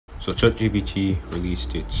So ChatGPT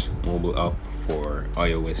released its mobile app for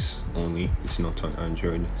iOS only. It's not on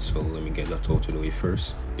Android, so let me get that out of the way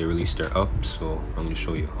first. They released their app, so I'm going to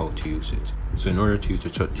show you how to use it. So in order to use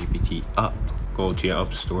the ChatGPT app, go to your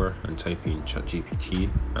app store and type in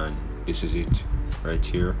ChatGPT, and this is it right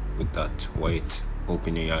here with that white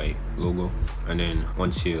OpenAI logo. And then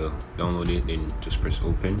once you download it, then just press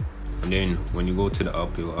open. And then when you go to the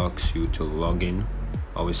app, it will ask you to log in.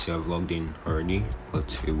 Obviously I've logged in already,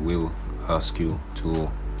 but it will ask you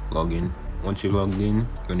to log in. Once you're logged in,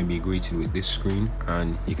 you're going to be greeted with this screen,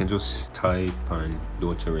 and you can just type and do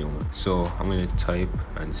whatever you want. So I'm going to type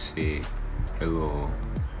and say, hello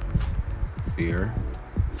there,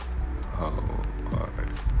 how are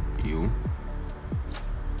you?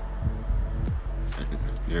 And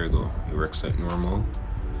there you go, it works like normal.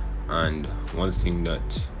 And one thing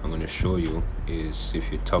that I'm going to show you is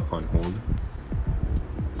if you tap and hold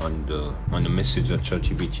on the message that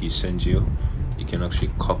ChatGPT sends you, you can actually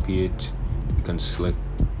copy it. You can select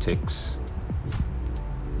text.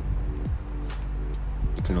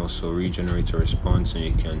 You can also regenerate a response, and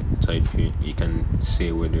you can type in, you can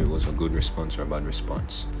say whether it was a good response or a bad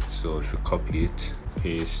response. So if you copy it,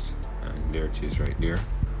 paste, and there it is right there.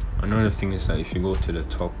 Another thing is that if you go to the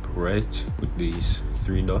top right with these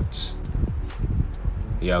three dots,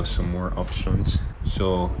 you have some more options.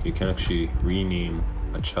 So you can actually rename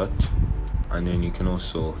a chat, and then you can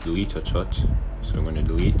also delete a chat. So I'm going to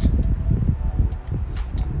delete,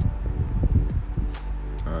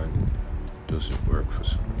 and it doesn't work for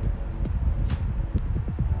some reason.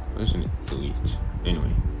 Doesn't it delete?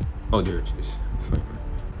 Anyway, oh, there it is, finally.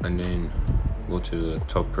 And then go to the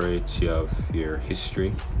top right, you have your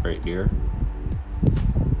history right there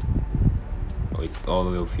with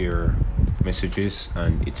all of your messages,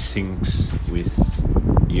 and it syncs with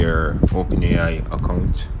your OpenAI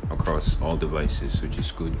account across all devices, which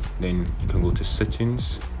is good. Then you can go to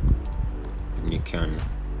settings, and you can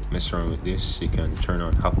mess around with this. You can turn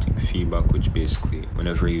on haptic feedback, which basically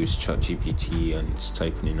whenever you use ChatGPT and it's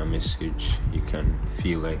typing in a message, you can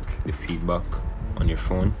feel like the feedback on your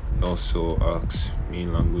phone. It also asks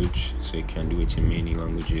main language, so you can do it in many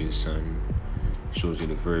languages, and shows you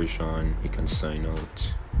the version. You can sign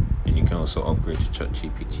out, and you can also upgrade to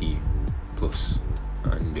ChatGPT Plus,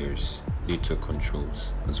 and there's data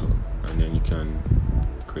controls as well. And then you can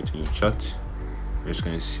create a new chat. We're just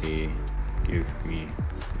gonna say, give me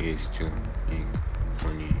ways to make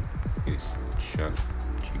money with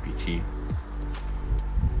ChatGPT.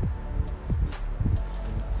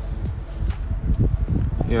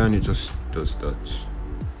 Yeah, and it just does that,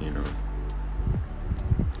 you know.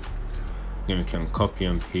 Then you can copy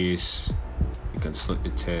and paste. You can select the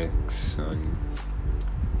text and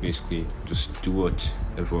basically just do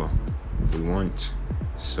whatever we want.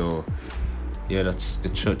 So yeah, that's the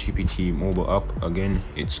ChatGPT mobile app. Again,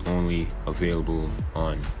 it's only available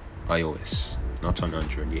on iOS, not on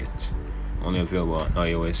Android yet. Only available on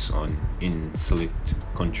iOS in select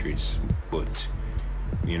countries, but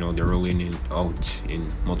you know, they're rolling it out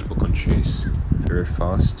in multiple countries very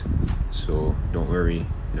fast. So don't worry,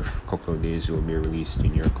 in a couple of days it will be released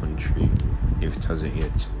in your country if it hasn't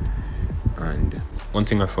yet. And one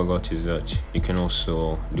thing I forgot is that you can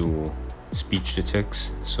also do speech to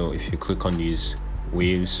text. So if you click on these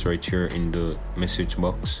waves right here in the message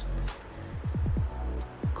box,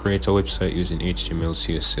 create a website using HTML,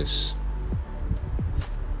 CSS,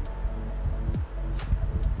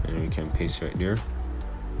 and you can paste right there.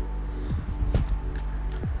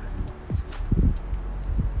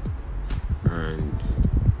 And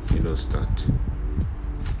it does that.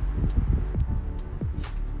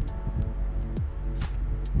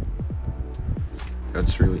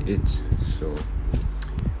 That's really it. So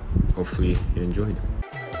hopefully you enjoyed.